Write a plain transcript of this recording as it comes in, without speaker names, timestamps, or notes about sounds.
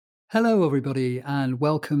Hello, everybody, and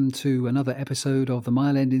welcome to another episode of the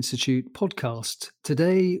Mile End Institute podcast.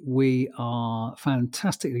 Today, we are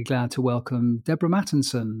fantastically glad to welcome Deborah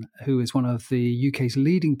Mattinson, who is one of the UK's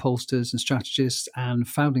leading pollsters and strategists and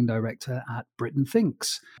founding director at Britain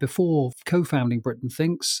Thinks. Before co-founding Britain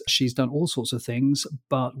Thinks, she's done all sorts of things,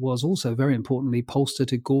 but was also, very importantly, pollster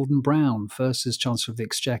to Gordon Brown, first as Chancellor of the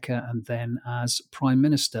Exchequer and then as Prime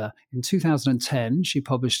Minister. In 2010, she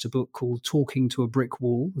published a book called Talking to a Brick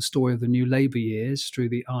Wall, the story of the new Labour years through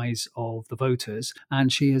the eyes of the voters.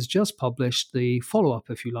 And she has just published the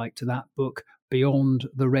follow-up, if you like, to that book, Beyond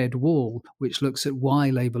the Red Wall, which looks at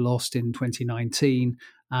why Labour lost in 2019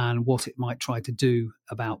 and what it might try to do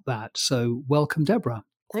about that. So welcome, Deborah.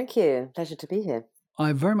 Thank you. Pleasure to be here.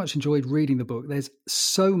 I very much enjoyed reading the book. There's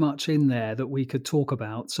so much in there that we could talk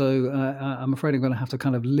about. So I'm afraid I'm going to have to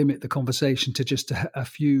kind of limit the conversation to just a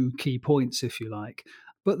few key points, if you like.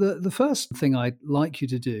 But the first thing I'd like you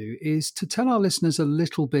to do is to tell our listeners a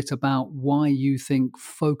little bit about why you think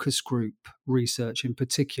focus group research in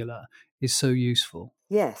particular is so useful.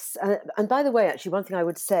 Yes. And by the way, actually, one thing I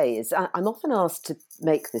would say is I'm often asked to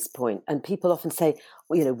make this point, and people often say,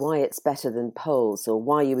 well, why it's better than polls or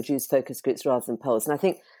why you would use focus groups rather than polls. And I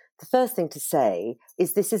think the first thing to say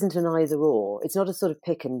is this isn't an either or. It's not a sort of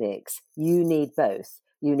pick and mix. You need both.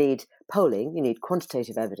 You need polling, you need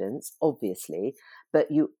quantitative evidence, obviously,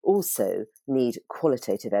 but you also need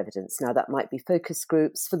qualitative evidence. Now, that might be focus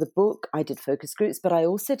groups. For the book, I did focus groups, but I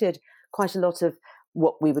also did quite a lot of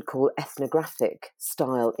what we would call ethnographic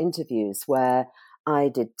style interviews, where I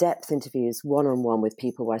did depth interviews one-on-one with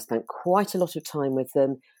people where I spent quite a lot of time with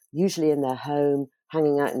them, usually in their home,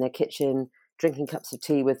 hanging out in their kitchen, drinking cups of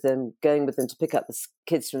tea with them, going with them to pick up the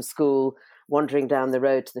kids from school, wandering down the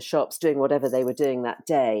road to the shops, doing whatever they were doing that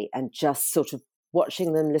day, and just sort of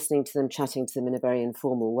watching them, listening to them, chatting to them in a very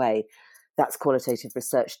informal way. That's qualitative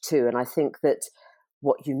research too. And I think that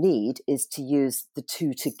what you need is to use the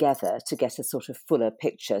two together to get a sort of fuller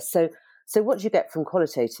picture. So what do you get from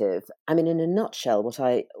qualitative? I mean, in a nutshell, what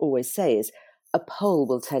I always say is a poll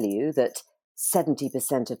will tell you that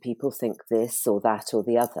 70% of people think this or that or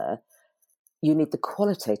the other. You need the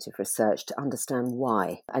qualitative research to understand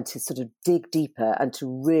why and to sort of dig deeper and to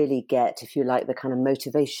really get, if you like, the kind of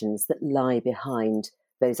motivations that lie behind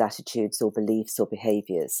those attitudes or beliefs or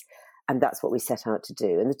behaviours. And that's what we set out to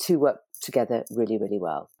do. And the two work together really, really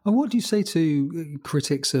well. And what do you say to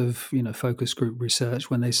critics of, focus group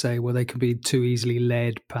research when they say, well, they can be too easily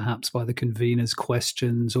led perhaps by the convener's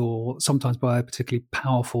questions or sometimes by a particularly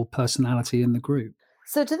powerful personality in the group?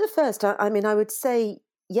 So to the first, I would say,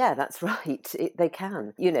 yeah, that's right. They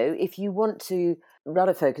can. If you want to run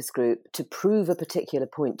a focus group to prove a particular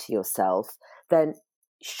point to yourself, then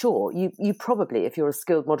sure, you probably, if you're a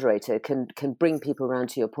skilled moderator, can bring people around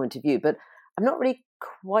to your point of view. But I'm not really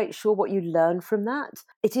quite sure what you learn from that.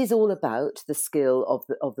 It is all about the skill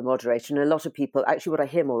of the moderator. And a lot of people, actually what I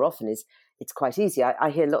hear more often is it's quite easy. I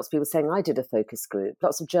hear lots of people saying, I did a focus group.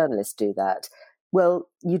 Lots of journalists do that. Well,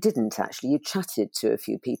 you didn't actually. You chatted to a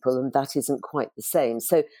few people, and that isn't quite the same.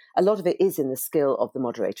 So a lot of it is in the skill of the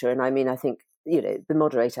moderator. And I think, the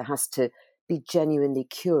moderator has to be genuinely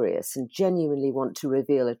curious and genuinely want to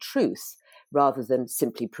reveal a truth rather than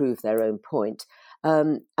simply prove their own point.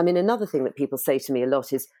 Another thing that people say to me a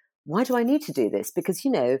lot is, why do I need to do this? Because,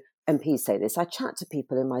 MPs say this. I chat to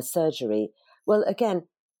people in my surgery. Well, again,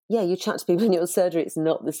 yeah, you chat to people in your surgery. It's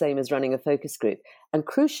not the same as running a focus group. And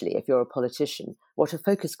crucially, if you're a politician, what a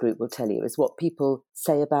focus group will tell you is what people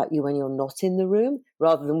say about you when you're not in the room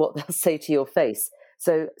rather than what they'll say to your face.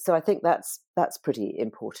 So I think that's pretty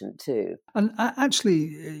important too. And actually,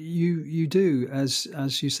 you do, as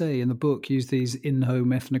you say in the book, use these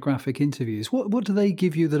in-home ethnographic interviews. What do they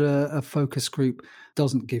give you that a focus group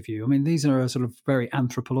doesn't give you? I mean, these are a sort of very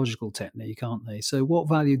anthropological technique, aren't they? So what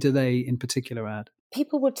value do they in particular add?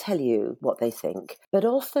 People will tell you what they think, but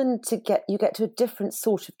often you get to a different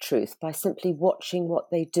sort of truth by simply watching what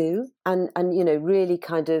they do and really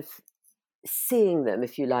kind of seeing them,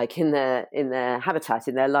 if you like, in their habitat,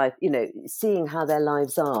 in their life, seeing how their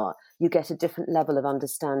lives are. You get a different level of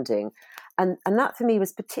understanding. And that for me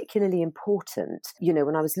was particularly important,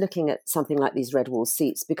 when I was looking at something like these red wall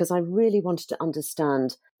seats, because I really wanted to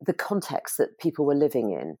understand the context that people were living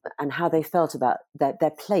in and how they felt about their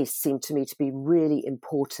place seemed to me to be really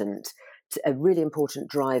important, a really important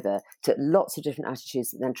driver to lots of different attitudes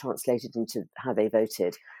that then translated into how they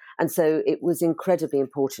voted. And so it was incredibly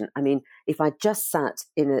important. I mean, if I just sat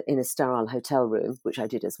in a sterile hotel room, which I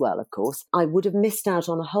did as well, of course, I would have missed out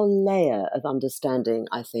on a whole layer of understanding,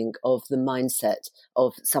 I think, of the mindset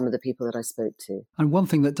of some of the people that I spoke to. And one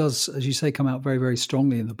thing that does, as you say, come out very, very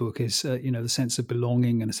strongly in the book is, the sense of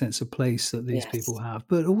belonging and a sense of place that these people have.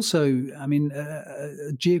 But also, I mean,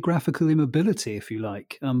 geographical immobility, if you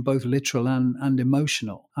like, both literal and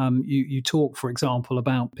emotional. You talk, for example,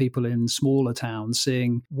 about people in smaller towns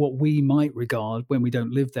seeing what we might regard when we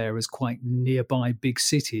don't live there as quite nearby big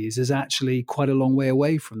cities as actually quite a long way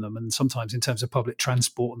away from them. And sometimes in terms of public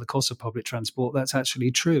transport and the cost of public transport, that's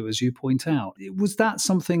actually true, as you point out. Was that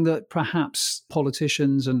something that perhaps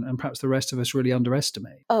politicians and perhaps the rest of us really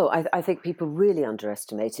underestimate? Oh, I think people really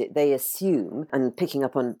underestimate it. They assume, and picking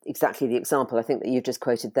up on exactly the example I think that you've just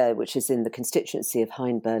quoted there, which is in the constituency of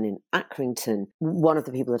Hyndburn in Accrington, one of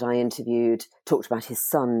the people that I interviewed talked about his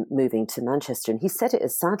son moving to Manchester, and he said it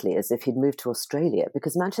as sadly as if he'd moved to Australia,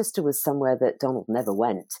 because Manchester was somewhere that Donald never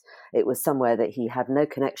went. It was somewhere that he had no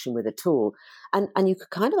connection with at all. And you could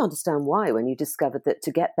kind of understand why when you discovered that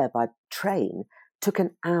to get there by train took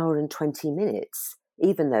an hour and 20 minutes.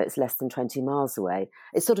 Even though it's less than 20 miles away.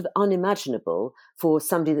 It's sort of unimaginable for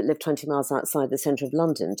somebody that lived 20 miles outside the centre of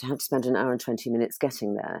London to have to spend an hour and 20 minutes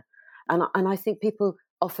getting there. And I think people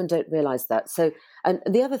often don't realise that. So, and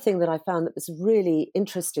the other thing that I found that was really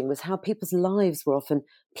interesting was how people's lives were often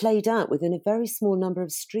played out within a very small number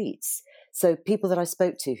of streets. So people that I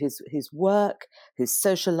spoke to whose work, whose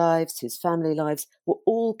social lives, whose family lives were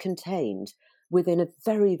all contained within a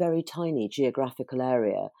very, very tiny geographical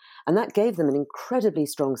area. And that gave them an incredibly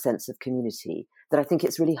strong sense of community that I think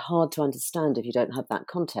it's really hard to understand if you don't have that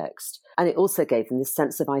context. And it also gave them this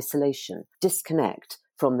sense of isolation, disconnect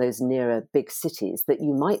from those nearer big cities that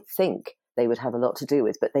you might think they would have a lot to do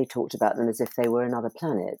with, but they talked about them as if they were another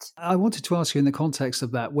planet. I wanted to ask you in the context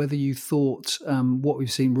of that, whether you thought what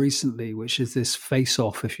we've seen recently, which is this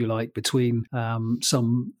face-off, if you like, between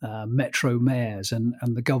some metro mayors and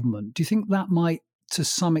the government, do you think that might to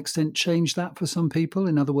some extent change that for some people?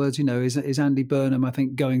 In other words, is Andy Burnham, I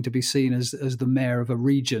think, going to be seen as the mayor of a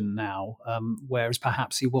region now, whereas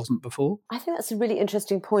perhaps he wasn't before? I think that's a really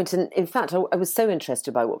interesting point. And in fact, I was so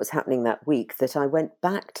interested by what was happening that week that I went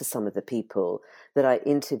back to some of the people that I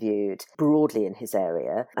interviewed broadly in his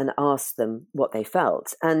area and asked them what they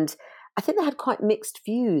felt. And I think they had quite mixed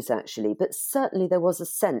views, actually, but certainly there was a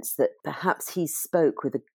sense that perhaps he spoke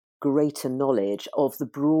with a greater knowledge of the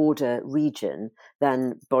broader region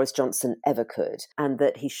than Boris Johnson ever could, and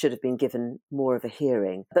that he should have been given more of a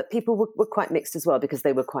hearing. But people were quite mixed as well, because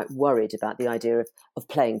they were quite worried about the idea of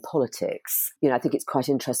playing politics. I think it's quite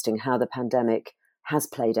interesting how the pandemic has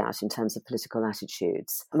played out in terms of political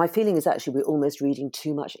attitudes. My feeling is actually we're almost reading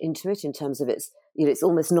too much into it in terms of it's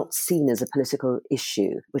almost not seen as a political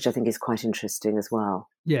issue, which I think is quite interesting as well.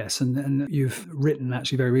 Yes, and you've written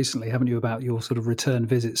actually very recently, haven't you, about your sort of return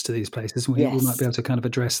visits to these places? And we might be able to kind of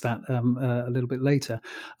address that a little bit later.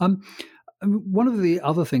 One of the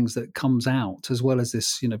other things that comes out, as well as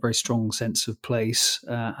this, very strong sense of place,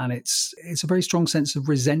 and it's a very strong sense of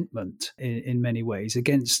resentment in many ways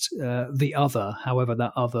against the other, however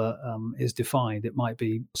that other is defined. It might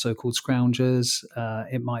be so-called scroungers,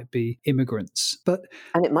 it might be immigrants,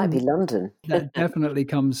 and it might be London. That definitely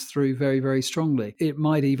comes through very, very strongly. It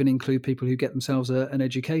might even include people who get themselves an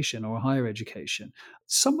education or a higher education.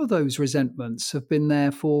 Some of those resentments have been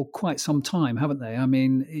there for quite some time, haven't they? I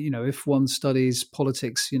mean, if one studies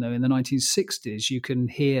politics, in the 1960s, you can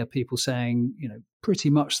hear people saying, pretty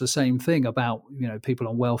much the same thing about, people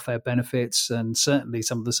on welfare benefits, and certainly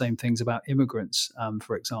some of the same things about immigrants,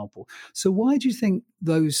 for example. So why do you think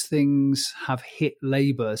those things have hit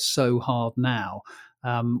Labour so hard now?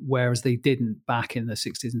 Whereas they didn't back in the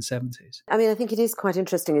 60s and 70s. I mean, I think it is quite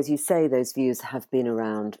interesting, as you say, those views have been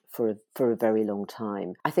around for a very long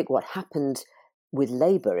time. I think what happened with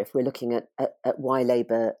Labour, if we're looking at why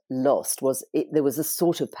Labour lost, there was a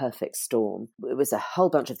sort of perfect storm. It was a whole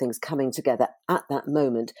bunch of things coming together at that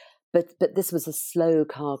moment, but this was a slow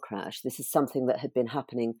car crash. This is something that had been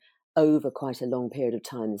happening over quite a long period of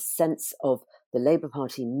time, the sense of the Labour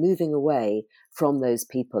Party moving away from those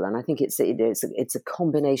people. And I think it's a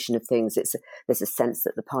combination of things. There's a sense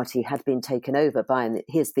that the party had been taken over by, and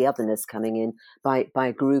here's the otherness coming in, by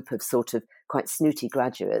a group of sort of quite snooty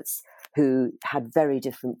graduates who had very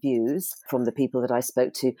different views from the people that I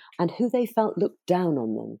spoke to, and who they felt looked down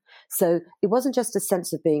on them. So it wasn't just a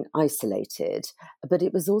sense of being isolated, but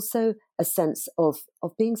it was also a sense of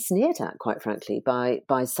being sneered at, quite frankly, by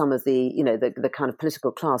some of the the kind of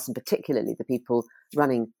political class, and particularly the people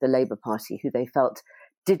running the Labour Party, who they felt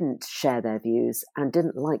didn't share their views and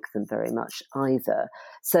didn't like them very much either.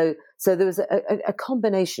 So there was a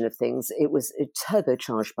combination of things. It was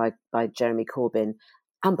turbocharged by Jeremy Corbyn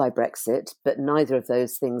and by Brexit, but neither of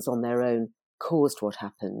those things on their own caused what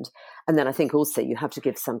happened. And then I think also you have to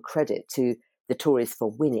give some credit to the Tories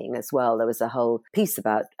for winning as well. There was a whole piece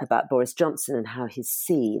about Boris Johnson and how he's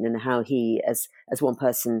seen and how he, as one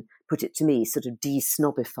person put it to me, sort of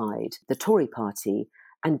de-snobified the Tory party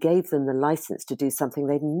and gave them the license to do something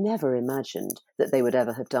they'd never imagined that they would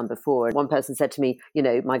ever have done before. And one person said to me,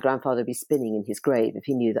 my grandfather would be spinning in his grave if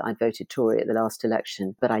he knew that I'd voted Tory at the last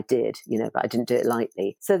election, but I did, but I didn't do it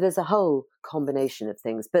lightly. So there's a whole combination of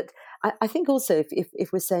things. But I think also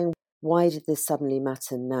if we're saying, why did this suddenly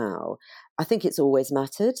matter now? I think it's always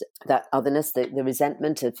mattered, that otherness, the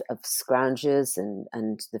resentment of scroungers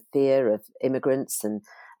and the fear of immigrants and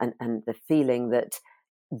the feeling that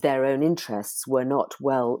their own interests were not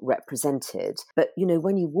well represented. But,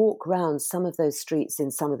 when you walk around some of those streets in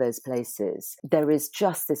some of those places, there is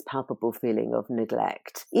just this palpable feeling of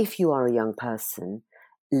neglect. If you are a young person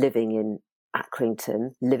living in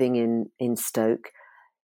Accrington, living in Stoke,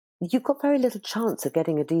 you've got very little chance of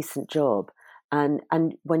getting a decent job. And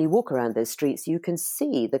when you walk around those streets, you can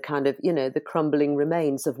see the kind of, the crumbling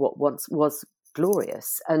remains of what once was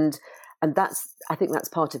glorious. And I think that's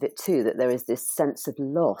part of it too, that there is this sense of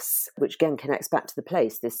loss, which again connects back to the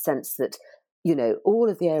place, this sense that, all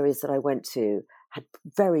of the areas that I went to had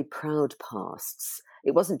very proud pasts.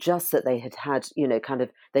 It wasn't just that they had,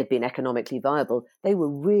 they'd been economically viable. They were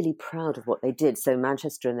really proud of what they did. So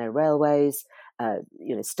Manchester and their railways,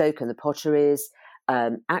 Stoke and the potteries,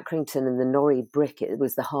 Accrington and the Norrie brick, it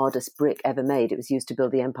was the hardest brick ever made. It was used to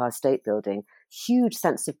build the Empire State Building. Huge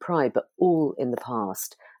sense of pride, but all in the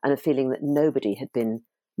past, and a feeling that nobody had been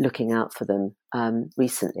looking out for them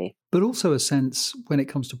recently. But also a sense, when it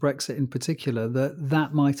comes to Brexit in particular,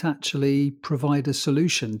 that might actually provide a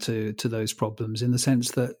solution to those problems, in the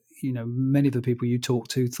sense that, many of the people you talked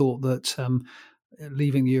to thought that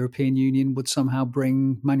leaving the European Union would somehow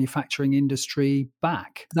bring manufacturing industry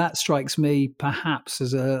back. That strikes me perhaps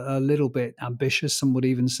as a little bit ambitious. Some would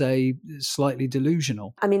even say slightly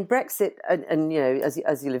delusional. I mean, Brexit, and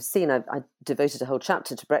as you'll have seen, I devoted a whole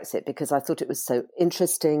chapter to Brexit because I thought it was so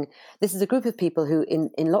interesting. This is a group of people who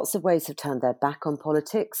in lots of ways have turned their back on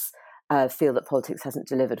politics, feel that politics hasn't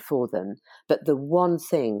delivered for them. But the one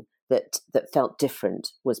thing that felt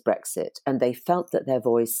different was Brexit, and they felt that their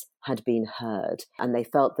voice had been heard, and they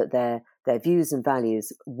felt that their views and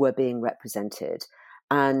values were being represented.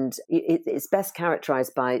 And it's best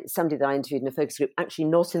characterised by somebody that I interviewed in a focus group, actually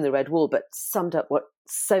not in the Red Wall, but summed up what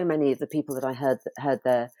so many of the people that I heard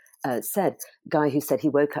there said. Guy who said he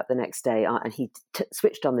woke up the next day and he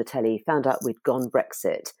switched on the telly, found out we'd gone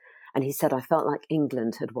Brexit, and he said, I felt like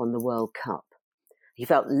England had won the World Cup. He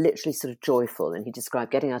felt literally sort of joyful, and he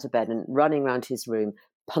described getting out of bed and running around his room,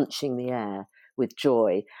 punching the air with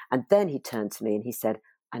joy. And then he turned to me and he said,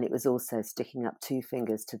 and it was also sticking up two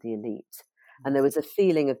fingers to the elite. And there was a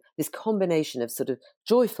feeling of this combination of sort of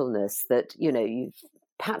joyfulness that,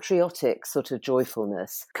 patriotic sort of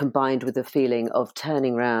joyfulness combined with a feeling of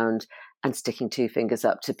turning around and sticking two fingers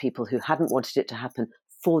up to people who hadn't wanted it to happen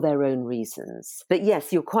for their own reasons. But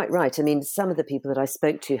yes, you're quite right. I mean, some of the people that I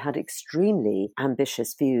spoke to had extremely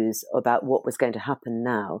ambitious views about what was going to happen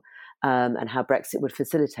now, and how Brexit would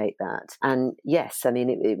facilitate that. And yes, I mean,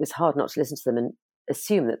 it was hard not to listen to them and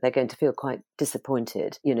assume that they're going to feel quite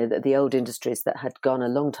disappointed, that the old industries that had gone a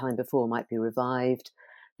long time before might be revived,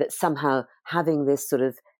 that somehow having this sort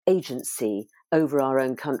of agency over our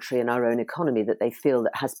own country and our own economy that they feel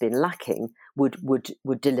that has been lacking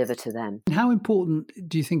would deliver to them. How important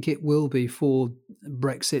do you think it will be for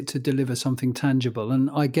Brexit to deliver something tangible? And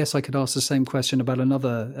I guess I could ask the same question about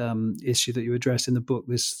another issue that you address in the book,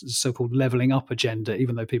 this so-called levelling up agenda,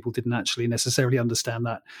 even though people didn't actually necessarily understand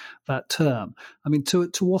that term. I mean, to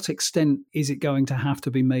what extent is it going to have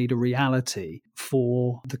to be made a reality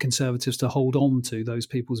for the Conservatives to hold on to those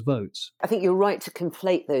people's votes? I think you're right to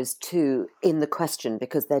conflate those two in the question,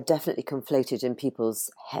 because they're definitely conflated in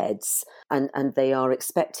people's heads, and they are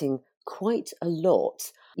expecting quite a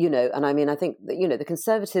lot, and I mean, I think that, the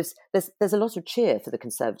Conservatives, there's a lot of cheer for the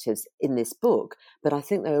Conservatives in this book, but I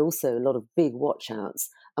think there are also a lot of big watch outs.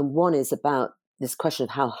 And one is about this question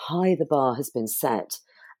of how high the bar has been set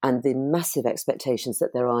and the massive expectations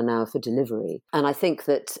that there are now for delivery. And I think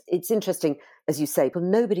that it's interesting, as you say, but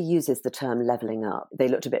nobody uses the term levelling up. They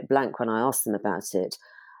looked a bit blank when I asked them about it.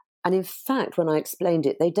 And in fact, when I explained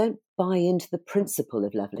it, they don't buy into the principle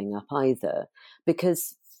of levelling up either,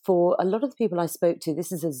 because for a lot of the people I spoke to,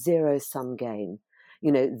 this is a zero-sum game.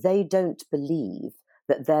 They don't believe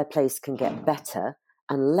that their place can get better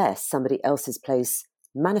unless somebody else's place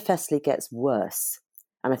manifestly gets worse.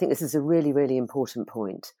 And I think this is a really, really important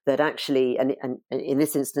point, that actually, and in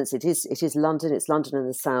this instance, it is London, it's London and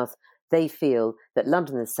the South. They feel that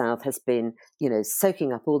London and the South has been,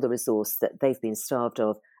 soaking up all the resource that they've been starved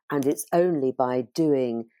of. And it's only by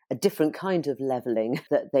doing a different kind of levelling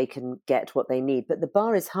that they can get what they need. But the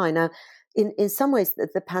bar is high. Now, in some ways,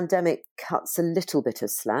 the pandemic cuts a little bit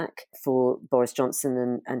of slack for Boris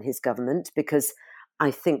Johnson and his government, because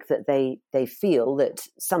I think that they feel that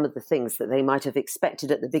some of the things that they might have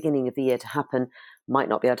expected at the beginning of the year to happen might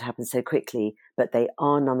not be able to happen so quickly, but they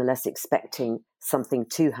are nonetheless expecting something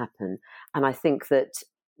to happen. And I think that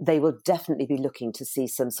they will definitely be looking to see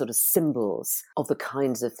some sort of symbols of the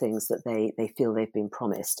kinds of things that they feel they've been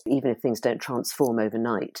promised. Even if things don't transform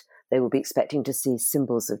overnight, they will be expecting to see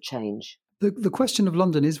symbols of change. The question of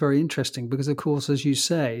London is very interesting because, of course, as you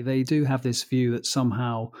say, they do have this view that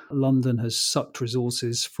somehow London has sucked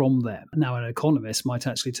resources from them. Now, an economist might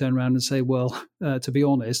actually turn around and say, well, to be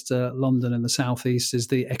honest, London and the southeast is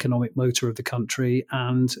the economic motor of the country.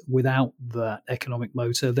 And without that economic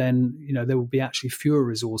motor, then, there will be actually fewer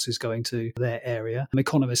resources going to their area.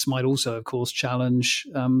 Economists might also, of course, challenge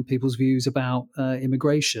people's views about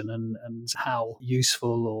immigration and how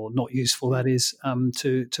useful or not useful that is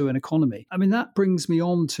to an economy. I mean, that brings me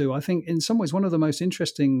on to, I think, in some ways, one of the most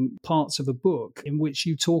interesting parts of the book, in which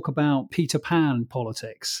you talk about Peter Pan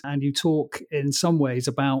politics. And you talk in some ways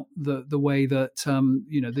about the way that,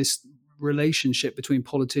 this relationship between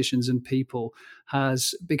politicians and people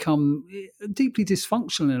has become deeply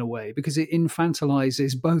dysfunctional in a way because it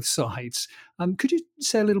infantilizes both sides. Could you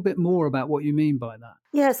say a little bit more about what you mean by that?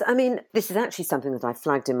 Yes, I mean, this is actually something that I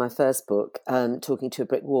flagged in my first book, Talking to a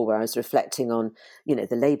Brick Wall, where I was reflecting on, the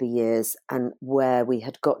Labour years and where we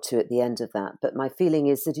had got to at the end of that. But my feeling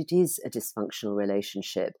is that it is a dysfunctional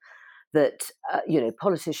relationship, that,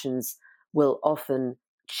 politicians will often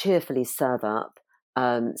cheerfully serve up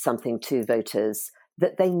something to voters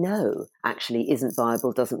that they know actually isn't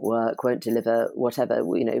viable, doesn't work, won't deliver, whatever,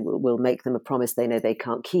 will make them a promise they know they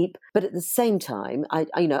can't keep. But at the same time,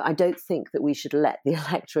 I don't think that we should let the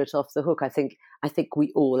electorate off the hook. I think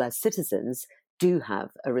we all as citizens do have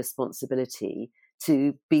a responsibility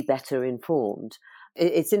to be better informed.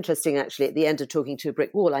 It's interesting, actually, at the end of Talking to a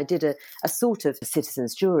Brick Wall, I did a sort of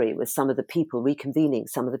citizens' jury with some of the people, reconvening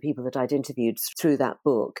some of the people that I'd interviewed through that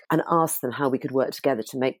book, and asked them how we could work together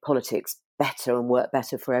to make politics better and work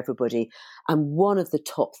better for everybody. And one of the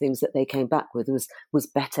top things that they came back with was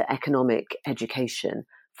better economic education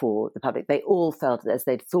for the public. They all felt, as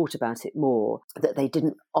they'd thought about it more, that they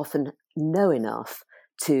didn't often know enough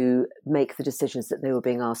to make the decisions that they were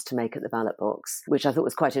being asked to make at the ballot box, which I thought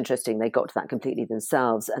was quite interesting. They got to that completely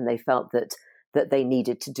themselves, and they felt that they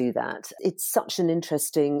needed to do that. It's such an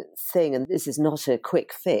interesting thing, and this is not a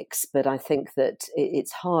quick fix, but I think that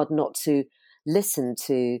it's hard not to listen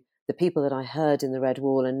to the people that I heard in the Red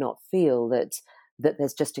Wall and not feel that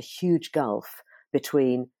there's just a huge gulf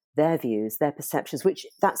between their views, their perceptions, which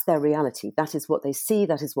that's their reality. That is what they see,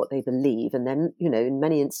 that is what they believe. And then, in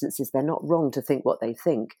many instances, they're not wrong to think what they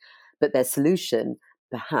think, but their solution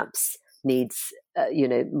perhaps needs,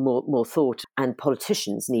 more thought, and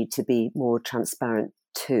politicians need to be more transparent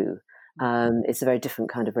too. It's a very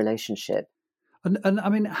different kind of relationship. And I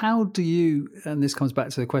mean, how do you, and this comes back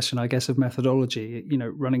to the question, I guess, of methodology,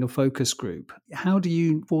 running a focus group, how do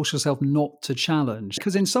you force yourself not to challenge?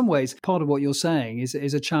 Because in some ways, part of what you're saying is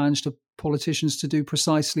a challenge to politicians to do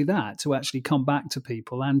precisely that, to actually come back to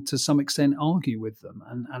people and to some extent argue with them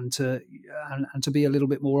and to be a little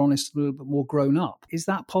bit more honest, a little bit more grown up. Is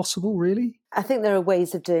that possible, really? I think there are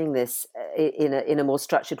ways of doing this in a more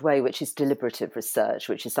structured way, which is deliberative research,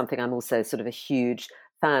 which is something I'm also sort of a huge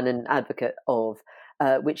fan and advocate of,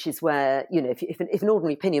 which is where, if an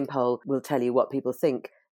ordinary opinion poll will tell you what people think,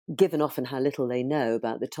 given often how little they know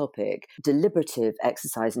about the topic, deliberative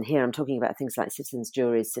exercise, and here I'm talking about things like citizens'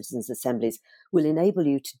 juries, citizens' assemblies, will enable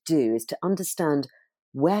you to do is to understand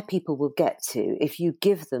where people will get to if you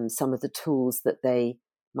give them some of the tools that they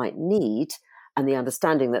might need and the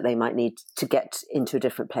understanding that they might need to get into a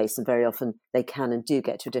different place, and very often they can and do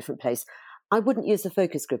get to a different place. I wouldn't use a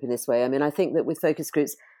focus group in this way. I mean, I think that with focus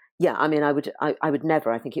groups, I would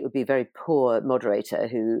never. I think it would be a very poor moderator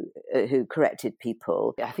who corrected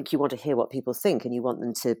people. I think you want to hear what people think, and you want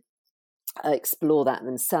them to explore that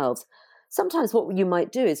themselves. sometimes what you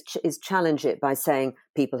might do is challenge it by saying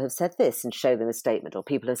people have said this and show them a statement, or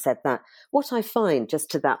people have said that. What I find, just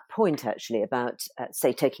to that point actually, about,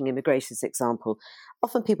 say, taking immigration as an example,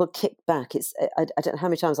 often people kick back. I don't know how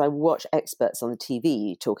many times I watch experts on the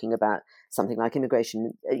TV talking about something like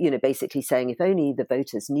immigration, basically saying if only the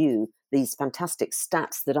voters knew these fantastic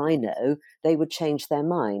stats that I know, they would change their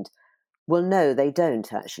mind. Well, no, they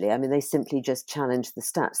don't actually. I mean, they simply just challenge the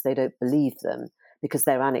stats. They don't believe them because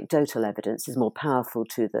their anecdotal evidence is more powerful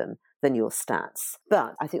to them than your stats.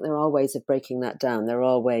 But I think there are ways of breaking that down. There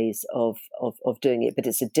are ways of doing it, but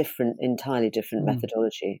it's a entirely different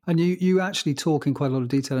methodology. And you actually talk in quite a lot of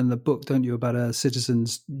detail in the book, don't you, about a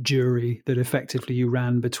citizens' jury that effectively you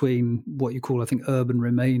ran between what you call, I think, urban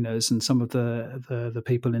remainers and some of the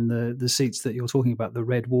people in the seats that you're talking about, the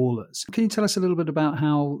red wallers. Can you tell us a little bit about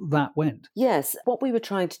how that went? Yes, what we were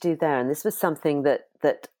trying to do there, and this was something that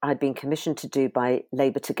I'd been commissioned to do by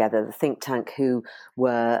Labour Together, the think tank who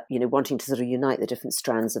were, wanting to sort of unite the different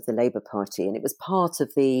strands of the Labour Party. And it was part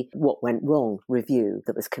of the What Went Wrong review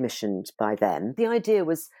that was commissioned by them. The idea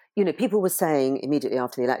was, people were saying immediately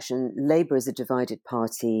after the election, Labour is a divided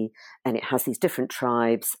party and it has these different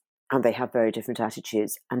tribes and they have very different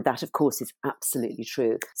attitudes. And that, of course, is absolutely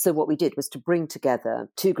true. So what we did was to bring together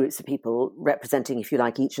two groups of people representing, if you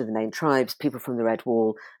like, each of the main tribes, people from the Red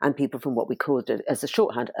Wall and people from what we called as a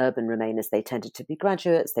shorthand, urban remainers. They tended to be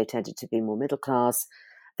graduates. They tended to be more middle class.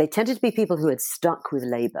 They tended to be people who had stuck with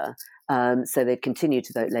Labour. So they'd continued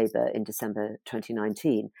to vote Labour in December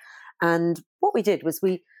 2019. And what we did was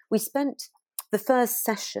we spent the first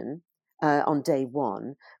session on day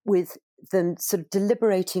one with them sort of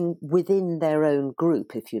deliberating within their own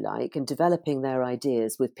group, if you like, and developing their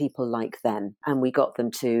ideas with people like them. And we got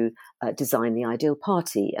them to design the ideal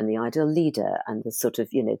party and the ideal leader and the sort of,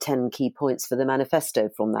 10 key points for the manifesto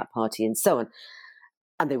from that party and so on.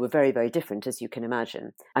 And they were very, very different, as you can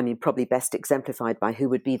imagine. I mean, probably best exemplified by who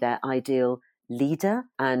would be their ideal leader.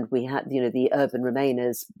 And we had, the urban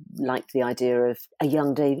remainers liked the idea of a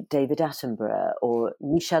young David Attenborough or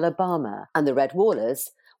Michelle Obama. And the Red Wallers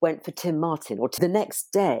went for Tim Martin. Or the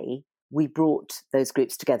next day, we brought those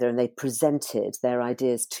groups together and they presented their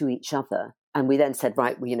ideas to each other. And we then said,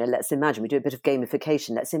 right, well, let's imagine, we do a bit of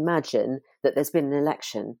gamification. Let's imagine that there's been an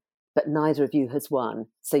election, but neither of you has won.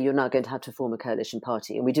 So you're now going to have to form a coalition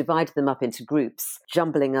party. And we divided them up into groups,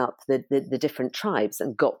 jumbling up the different tribes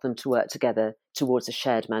and got them to work together towards a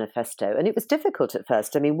shared manifesto. And it was difficult at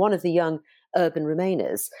first. I mean, one of the young urban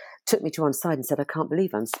remainers took me to one side and said, I can't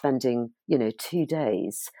believe I'm spending, 2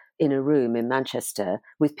 days in a room in Manchester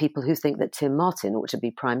with people who think that Tim Martin ought to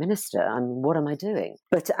be Prime Minister. I mean, what am I doing?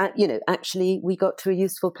 But, actually we got to a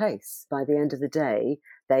useful place. By the end of the day,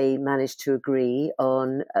 they managed to agree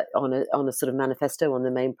on a sort of manifesto on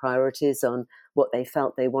the main priorities, on what they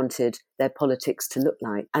felt they wanted their politics to look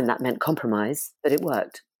like. And that meant compromise, but it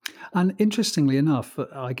worked. And interestingly enough,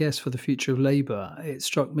 I guess for the future of Labour, it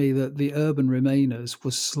struck me that the urban remainers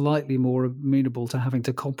were slightly more amenable to having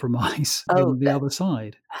to compromise than the other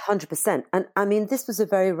side. 100%. And I mean, this was a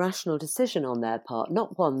very rational decision on their part,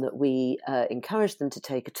 not one that we encouraged them to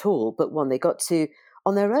take at all, but one they got to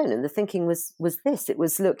on their own. And the thinking was this. It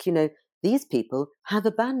was, look, these people have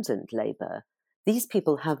abandoned Labour. These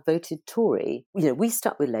people have voted Tory. We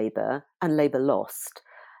stuck with Labour and Labour lost.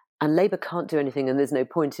 And Labour can't do anything, and there's no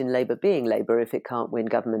point in Labour being Labour if it can't win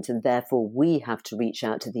government. And therefore, we have to reach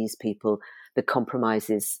out to these people. The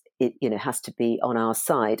compromises, has to be on our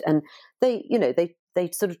side. And they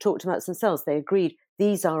sort of talked about it themselves. They agreed,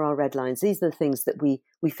 these are our red lines. These are the things that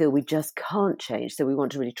we feel we just can't change. So we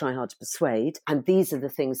want to really try hard to persuade. And these are the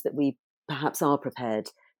things that we perhaps are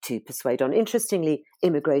prepared to persuade on. Interestingly,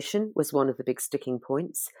 immigration was one of the big sticking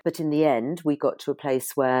points. But in the end, we got to a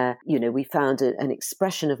place where, we found an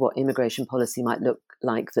expression of what immigration policy might look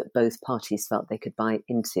like that both parties felt they could buy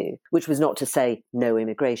into, which was not to say no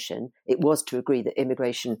immigration. It was to agree that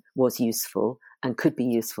immigration was useful and could be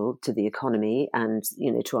useful to the economy and,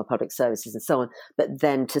 to our public services and so on, but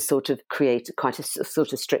then to sort of create quite a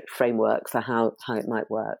sort of strict framework for how it might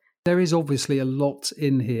work. There is obviously a lot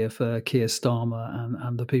in here for Keir Starmer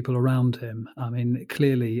and the people around him. I mean,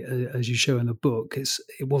 clearly, as you show in the book,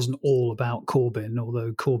 it wasn't all about Corbyn,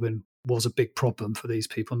 although Corbyn was a big problem for these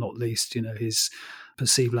people, not least, his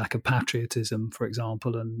perceived lack of patriotism, for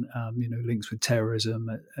example, and, links with terrorism,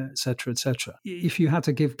 et cetera, et cetera. If you had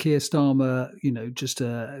to give Keir Starmer, just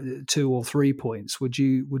 2 or 3 points, would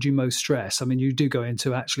you most stress? I mean, you do go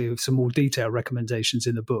into actually some more detailed recommendations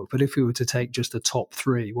in the book, but if you were to take just the top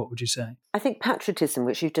 3, what would you say? I think patriotism,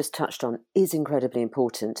 which you've just touched on, is incredibly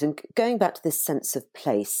important. And going back to this sense of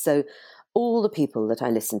place, so all the people that I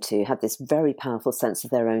listened to had this very powerful sense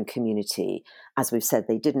of their own community. As we've said,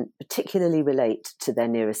 they didn't particularly relate to their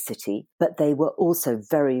nearest city, but they were also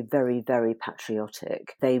very, very, very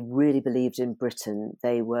patriotic. They really believed in Britain.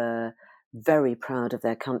 They were very proud of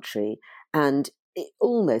their country. And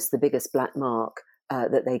almost the biggest black mark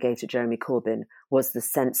that they gave to Jeremy Corbyn was the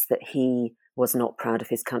sense that he was not proud of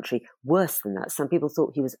his country. Worse than that, some people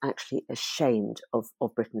thought he was actually ashamed of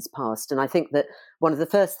Britain's past. And I think that one of the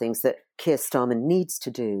first things that Keir Starmer needs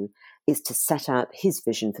to do is to set out his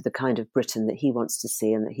vision for the kind of Britain that he wants to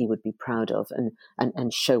see and that he would be proud of,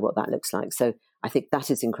 and show what that looks like. So I think that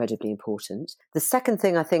is incredibly important. The second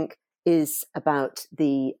thing I think is about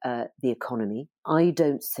the economy. I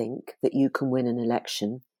don't think that you can win an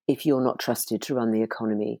election if you're not trusted to run the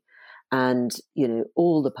economy. And,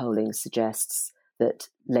 all the polling suggests that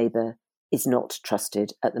Labour is not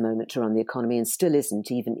trusted at the moment to run the economy, and still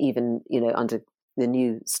isn't, even under the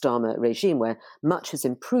new Starmer regime, where much has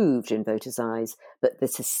improved in voters' eyes, but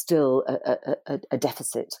this is still a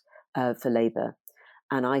deficit for Labour.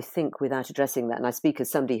 And I think without addressing that, and I speak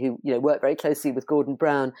as somebody who worked very closely with Gordon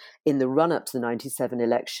Brown in the run-up to the 97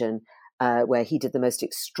 election, where he did the most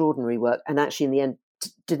extraordinary work, and actually in the end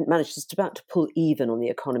didn't manage, just about to pull even on the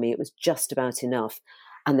economy. It was just about enough.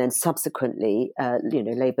 And then subsequently,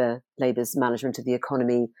 Labour's management of the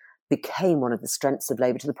economy became one of the strengths of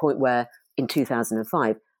Labour, to the point where in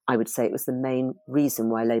 2005, I would say it was the main reason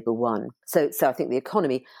why Labour won. So I think the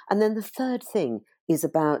economy. And then the third thing is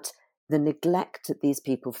about the neglect that these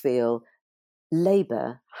people feel.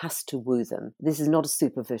 Labour has to woo them. This is not a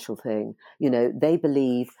superficial thing. They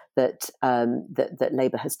believe that that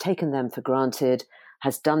Labour has taken them for granted,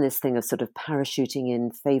 has done this thing of sort of parachuting in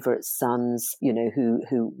favourite sons,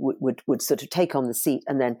 who would sort of take on the seat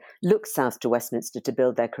and then look south to Westminster to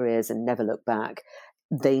build their careers and never look back.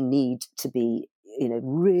 They need to be,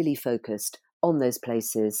 really focused on those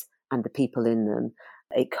places and the people in them.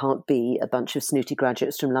 It can't be a bunch of snooty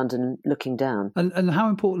graduates from London looking down. And how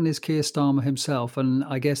important is Keir Starmer himself? And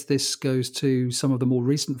I guess this goes to some of the more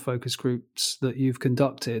recent focus groups that you've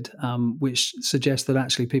conducted, which suggest that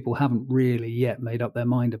actually people haven't really yet made up their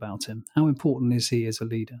mind about him. How important is he as a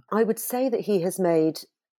leader? I would say that he has made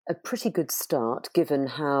a pretty good start, given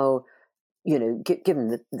how,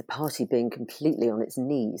 given the party being completely on its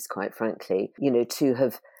knees, quite frankly, to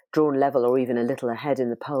have drawn level or even a little ahead in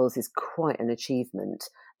the polls is quite an achievement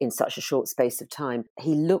in such a short space of time.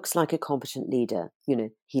 He looks like a competent leader.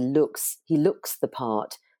 He looks the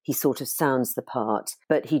part. He sort of sounds the part,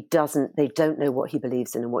 but they don't know what he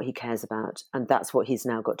believes in and what he cares about. And that's what he's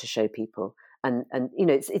now got to show people. And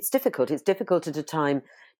it's difficult. It's difficult at a time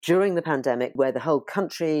during the pandemic where the whole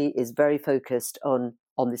country is very focused on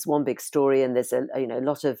this one big story. And there's a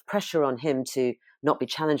lot of pressure on him to not be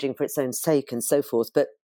challenging for its own sake and so forth. But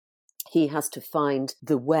he has to find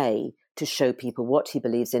the way to show people what he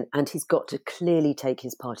believes in, and he's got to clearly take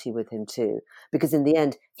his party with him too. Because in the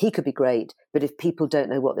end, he could be great, but if people don't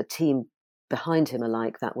know what the team behind him are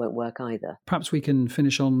like, that won't work either. Perhaps we can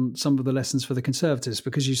finish on some of the lessons for the Conservatives,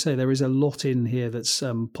 because you say there is a lot in here that's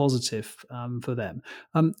positive for them.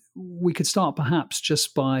 We could start perhaps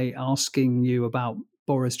just by asking you about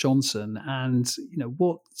Boris Johnson and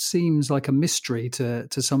what seems like a mystery to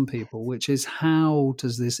some people, which is how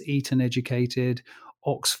does this Eton-educated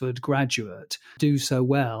Oxford graduate do so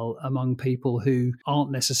well among people who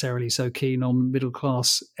aren't necessarily so keen on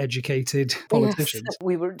middle-class educated politicians? Yes.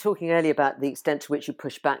 We were talking earlier about the extent to which you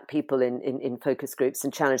push back people in focus groups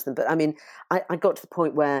and challenge them. But I mean, I got to the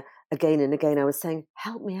point where again and again I was saying,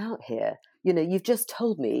 help me out here. You've just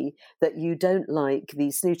told me that you don't like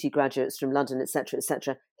these snooty graduates from London, etc.,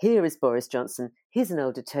 etc. Here is Boris Johnson. He's an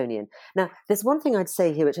old Etonian. Now, there's one thing I'd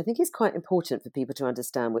say here, which I think is quite important for people to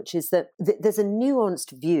understand, which is that there's a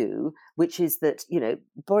nuanced view, which is that,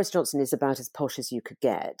 Boris Johnson is about as posh as you could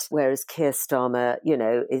get, whereas Keir Starmer,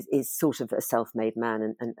 is sort of a self-made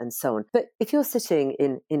man and so on. But if you're sitting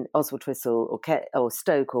in Oswald Twistle or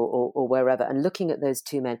Stoke or wherever and looking at those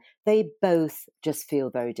two men, they both just feel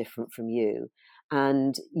very different from you.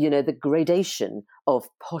 And, the gradation of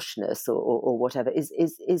poshness or whatever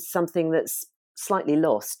is something that's slightly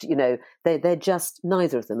lost. They're just,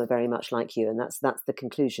 neither of them are very much like you. And that's the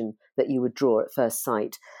conclusion that you would draw at first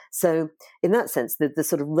sight. So in that sense, the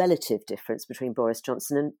sort of relative difference between Boris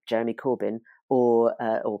Johnson and Jeremy Corbyn or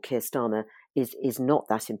Keir Starmer is not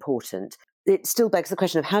that important. It still begs the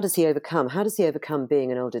question of how does he overcome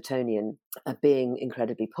being an old Etonian, being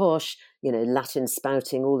incredibly posh, Latin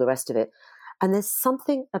spouting, all the rest of it. And there's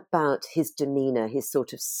something about his demeanour, his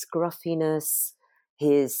sort of scruffiness,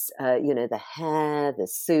 his, the hair, the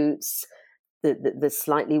suits, the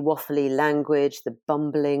slightly waffly language, the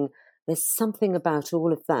bumbling. there's something about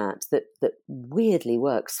all of that weirdly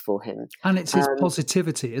works for him. And it's his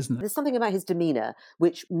positivity, isn't it? There's something about his demeanour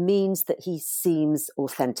which means that he seems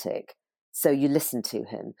authentic. So you listen to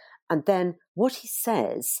him. And then what he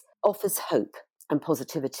says offers hope and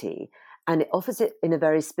positivity. And it offers it in a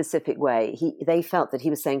very specific way. They felt that he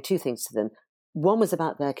was saying two things to them. One was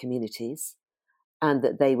about their communities and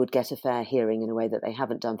that they would get a fair hearing in a way that they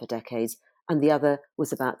haven't done for decades. And the other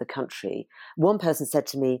was about the country. One person said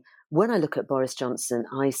to me, when I look at Boris Johnson,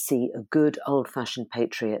 I see a good old-fashioned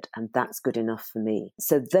patriot, and that's good enough for me.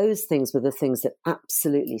 So those things were the things that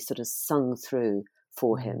absolutely sort of sung through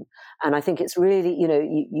for him. And I think it's really,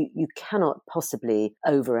 you cannot possibly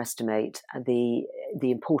overestimate the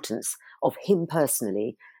importance of him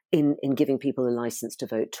personally in giving people a license to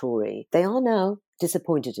vote Tory. They are now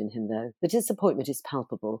disappointed in him, though. The disappointment is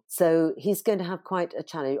palpable. So he's going to have quite a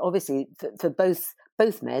challenge. Obviously, for both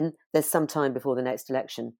men, there's some time before the next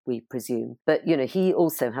election, we presume. But, he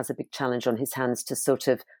also has a big challenge on his hands to sort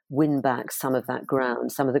of win back some of that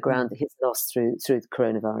ground, some of the ground that he's lost through the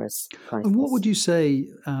coronavirus crisis. And what would you say,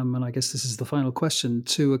 and I guess this is the final question,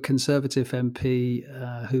 to a Conservative MP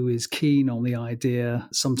who is keen on the idea,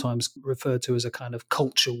 sometimes referred to as a kind of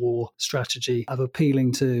culture war strategy, of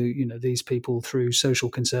appealing to, these people through social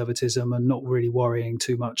conservatism and not really worrying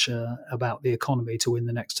too much about the economy to win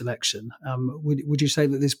the next election? Would you say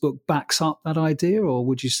that this book backs up that idea, or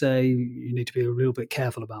would you say you need to be a little bit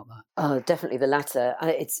careful about that? Definitely the latter.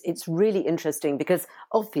 It's really interesting because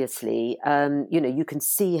obviously, you can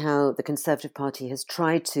see how the Conservative Party has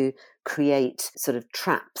tried to create sort of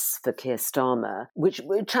traps for Keir Starmer, which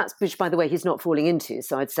by the way, he's not falling into.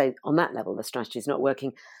 So I'd say on that level, the strategy is not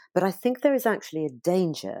working. But I think there is actually a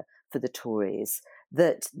danger for the Tories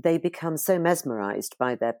that they become so mesmerised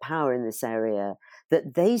by their power in this area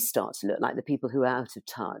that they start to look like the people who are out of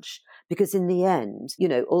touch. Because in the end,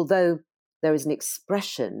 although there is an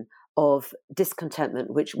expression of discontentment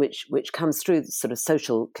which comes through sort of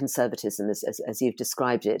social conservatism as you've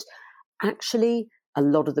described it, actually a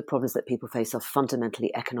lot of the problems that people face are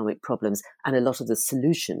fundamentally economic problems, and a lot of the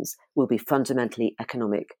solutions will be fundamentally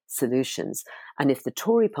economic solutions. And if the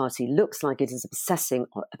Tory party looks like it is obsessing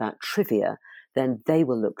about trivia, then they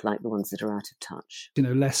will look like the ones that are out of touch.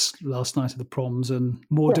 Less last night at the proms and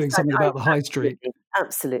more doing something about the high street.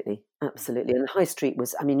 Absolutely. And the high street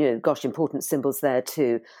was, important symbols there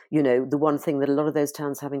too. The one thing that a lot of those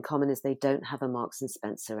towns have in common is they don't have a Marks and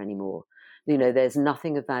Spencer anymore. There's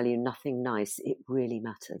nothing of value, nothing nice. It really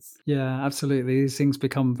matters. Yeah, absolutely. These things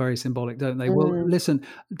become very symbolic, don't they? Well, listen,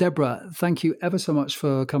 Deborah, thank you ever so much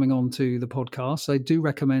for coming on to the podcast. I do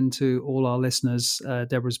recommend to all our listeners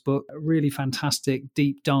Deborah's book. A really fantastic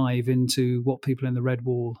deep dive into what people in the Red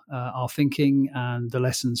Wall are thinking and the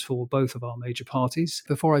lessons for both of our major parties.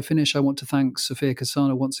 Before I finish, I want to thank Sophia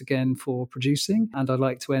Kasana once again for producing. And I'd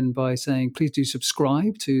like to end by saying, please do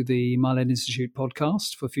subscribe to the Mile End Institute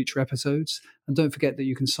podcast for future episodes. And don't forget that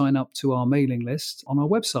you can sign up to our mailing list on our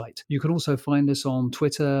website. You can also find us on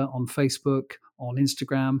Twitter, on Facebook, on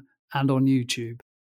Instagram, and on YouTube.